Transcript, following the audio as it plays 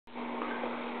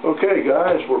Okay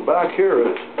guys, we're back here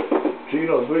at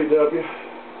Geno's VW,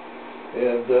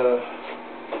 and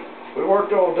we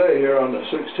worked all day here on the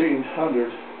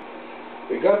 1600.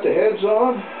 We got the heads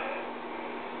on,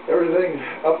 everything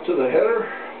up to the header,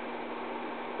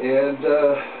 and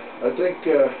I think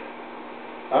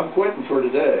I'm quitting for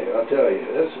today. I'll tell you,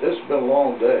 it's been a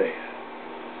long day.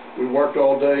 We worked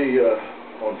all day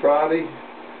on Friday,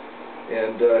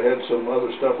 and had some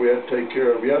other stuff we had to take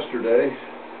care of yesterday.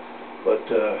 But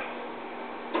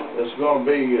it's going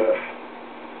to be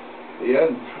the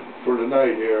end for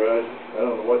tonight here. I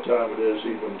don't know what time it is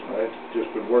even. I've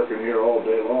just been working here all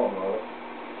day long on it.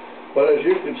 But as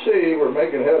you can see, we're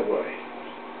making headway.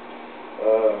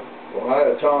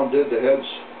 Tom did the heads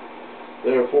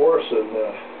there for us, and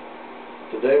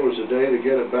today was the day to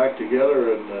get it back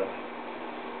together, and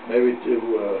maybe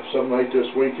to some night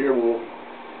this week here we'll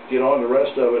get on the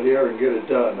rest of it here and get it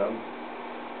done. I'm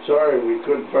sorry we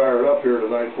couldn't fire it up here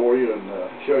tonight for you and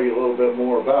show you a little bit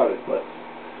more about it, but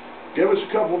give us a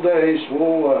couple days.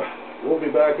 We'll be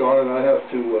back on it. I have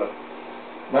to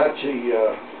match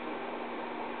the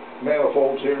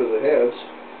manifolds here to the heads,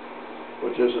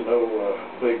 which isn't no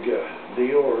big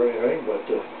deal or anything, but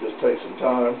just take some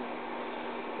time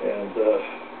and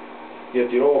get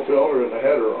the oil filter and the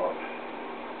header on.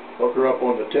 Hook her up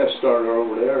on the test starter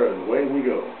over there, and away we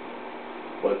go.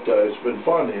 But it's been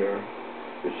fun here.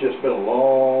 It's just been a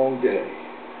long day.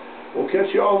 We'll catch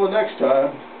you all the next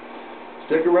time.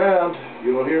 Stick around.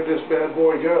 You'll hear this bad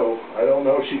boy go. I don't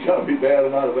know if she's going to be bad or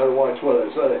not. I better watch what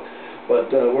I say. But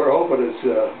we're hoping it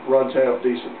runs half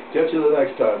decent. Catch you the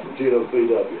next time from Geno's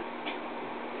VW.